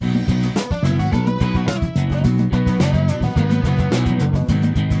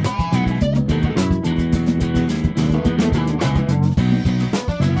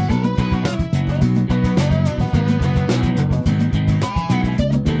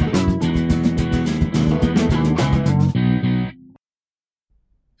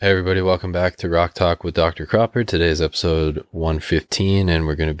Hey everybody, welcome back to Rock Talk with Dr. Cropper. Today's episode 115, and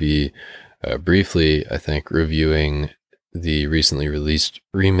we're going to be briefly, I think, reviewing the recently released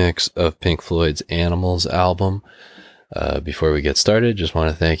remix of Pink Floyd's Animals album. Before we get started, just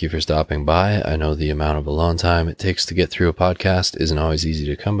want to thank you for stopping by. I know the amount of alone time it takes to get through a podcast isn't always easy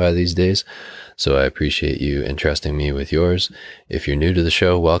to come by these days, so I appreciate you entrusting me with yours. If you're new to the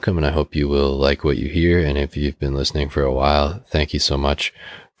show, welcome, and I hope you will like what you hear. And if you've been listening for a while, thank you so much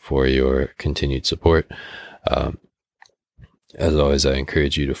for your continued support. As always, I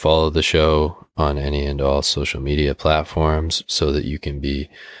encourage you to follow the show on any and all social media platforms so that you can be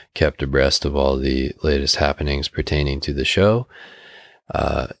kept abreast of all the latest happenings pertaining to the show.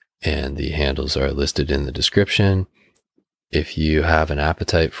 And the handles are listed in the description. If you have an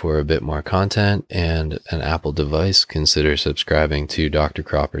appetite for a bit more content and an Apple device, consider subscribing to Dr.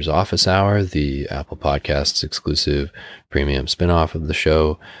 Cropper's Office Hour, the Apple Podcasts exclusive premium spinoff of the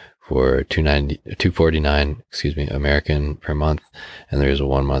show, for $249 American per month. And there's a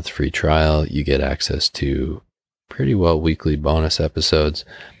 1 month free trial. You get access to pretty well weekly bonus episodes,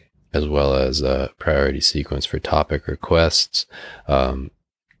 as well as a priority sequence for topic requests.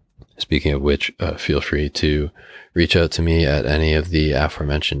 Speaking of which, feel free to reach out to me at any of the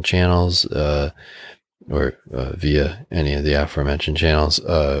aforementioned channels, or via any of the aforementioned channels,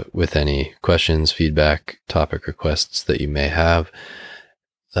 with any questions, feedback, topic requests that you may have.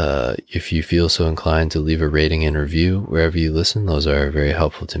 If you feel so inclined to leave a rating and review wherever you listen, those are very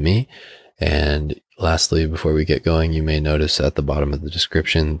helpful to me. And lastly, before we get going, you may notice at the bottom of the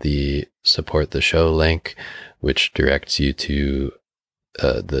description the support the show link, which directs you to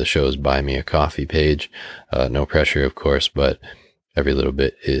the show's Buy Me a Coffee page. No pressure, of course, but every little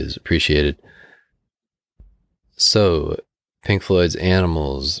bit is appreciated. So, Pink Floyd's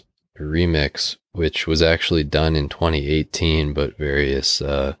Animals remix, which was actually done in 2018, but various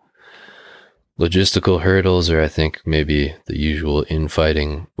logistical hurdles, or I think maybe the usual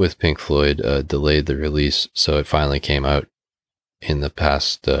infighting with Pink Floyd, delayed the release. So it finally came out in the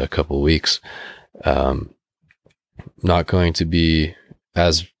past couple weeks. Not going to be,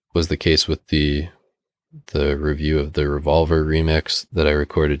 as was the case with the review of the Revolver remix that I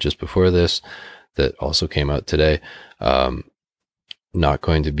recorded just before this, that also came out today. Not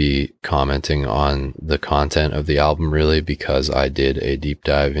going to be commenting on the content of the album really, because I did a deep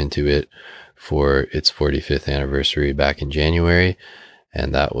dive into it for its 45th anniversary back in January,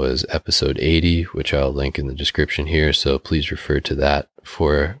 and that was episode 80, which I'll link in the description here. So please refer to that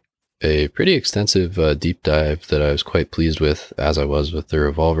for a pretty extensive deep dive that I was quite pleased with, as I was with the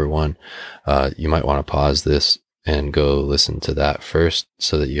Revolver one. You might want to pause this and go listen to that first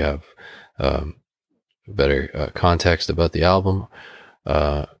so that you have better context about the album.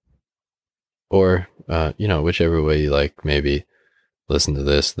 Or whichever way you like, maybe listen to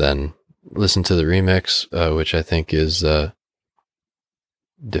this, then listen to the remix, which I think is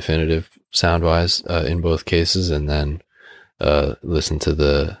definitive sound-wise in both cases, and then listen to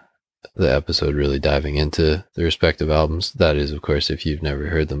the episode really diving into the respective albums. That is, of course, if you've never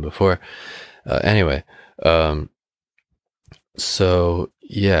heard them before. Anyway, so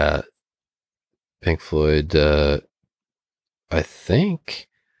yeah, Pink Floyd, I think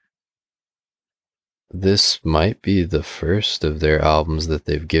this might be the first of their albums that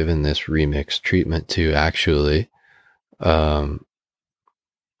they've given this remix treatment to, actually. I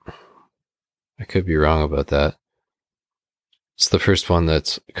could be wrong about that. It's the first one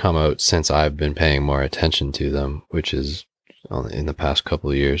that's come out since I've been paying more attention to them, which is only in the past couple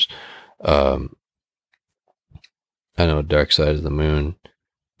of years. I know Dark Side of the Moon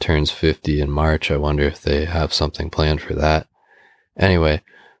turns 50 in March. I wonder if they have something planned for that. Anyway,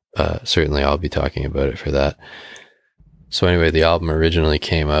 certainly I'll be talking about it for that. So anyway, the album originally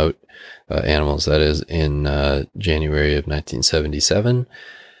came out, Animals, that is, in January of 1977,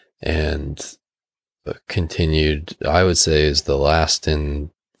 and continued, I would say, is the last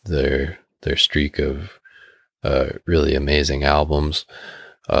in their streak of really amazing albums.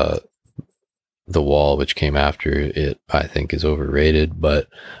 The Wall, which came after it, I think is overrated, but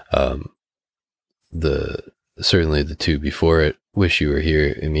certainly the two before it, Wish You Were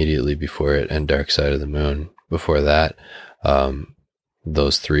Here immediately before it, and Dark Side of the Moon before that,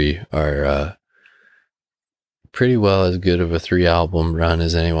 those three are pretty well as good of a 3-album run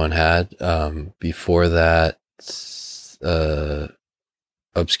as anyone had. Before that,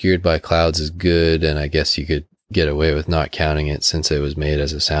 Obscured by Clouds is good, and I guess you could get away with not counting it since it was made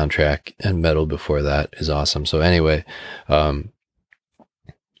as a soundtrack, and Metal before that is awesome. So anyway, I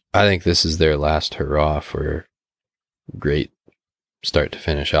think this is their last hurrah for great start to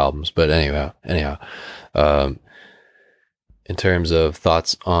finish albums. But anyhow, in terms of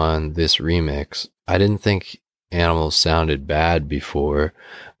thoughts on this remix, I didn't think Animals sounded bad before,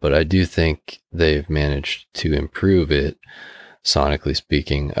 but I do think they've managed to improve it, sonically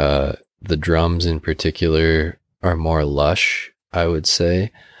speaking. The drums in particular are more lush, I would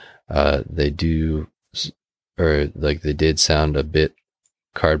say. They do, or like they did sound a bit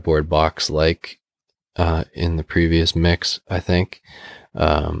cardboard box like in the previous mix, I think.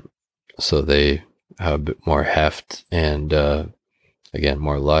 So they have a bit more heft and again,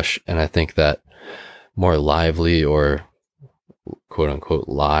 more lush. And I think that more lively or quote unquote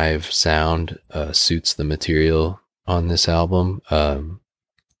live sound suits the material on this album.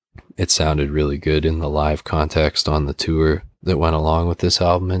 It sounded really good in the live context on the tour that went along with this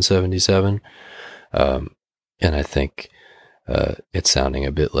album in 77. And I think it sounding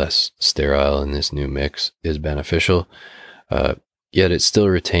a bit less sterile in this new mix is beneficial. Yet it still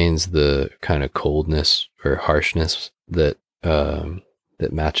retains the kind of coldness or harshness that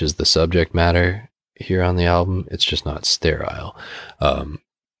that matches the subject matter here on the album. It's just not sterile. And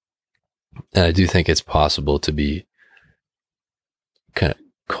I do think it's possible to be kind of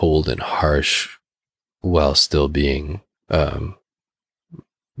cold and harsh while still being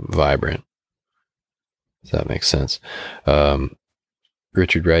vibrant. If that makes sense.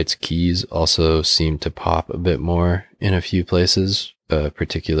 Richard Wright's keys also seem to pop a bit more in a few places,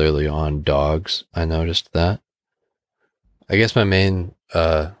 particularly on Dogs. I noticed that. I guess my main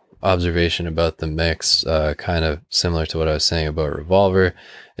observation about the mix, kind of similar to what I was saying about Revolver,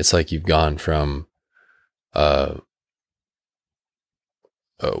 it's like you've gone from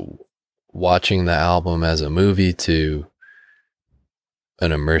watching the album as a movie to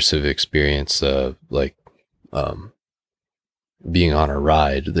an immersive experience of like being on a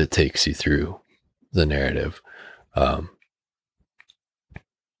ride that takes you through the narrative.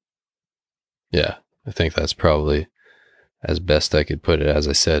 Yeah, I think that's probably as best I could put it. As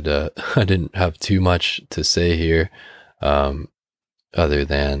I said, I didn't have too much to say here, other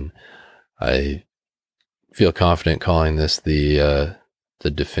than I feel confident calling this the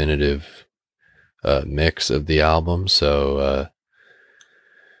definitive mix of the album. So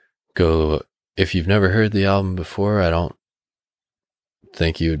go, if you've never heard the album before, I don't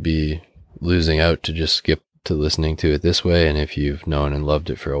think you would be losing out to just skip to listening to it this way. And if you've known and loved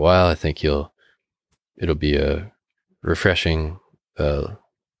it for a while, I think it'll be a refreshing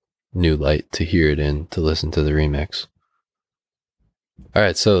new light to hear it in, to listen to the remix. All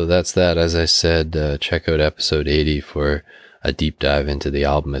right, so that's that. As I said, check out episode 80 for a deep dive into the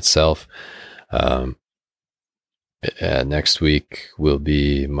album itself. Next week will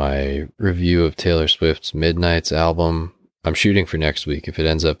be my review of Taylor Swift's Midnights album. I'm shooting for next week. If it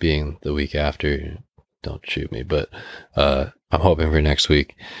ends up being the week after, don't shoot me, but I'm hoping for next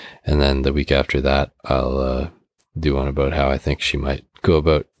week. And then the week after that, I'll do one about how I think she might go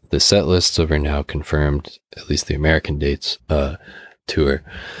about the set lists of her now confirmed, at least the American dates, tour.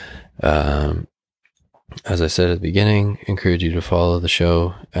 As I said at the beginning, encourage you to follow the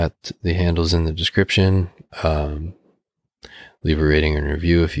show at the handles in the description. Leave a rating and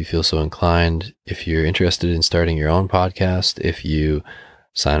review if you feel so inclined. If you're interested in starting your own podcast, if you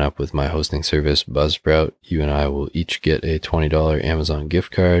sign up with my hosting service, Buzzsprout, you and I will each get a $20 Amazon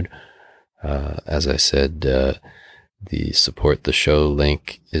gift card. As I said, the support the show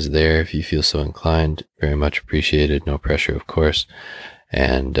link is there if you feel so inclined. Very much appreciated. No pressure, of course.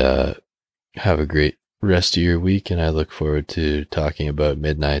 And have a great rest of your week, and I look forward to talking about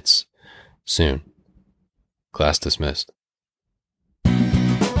Midnights soon. Class dismissed.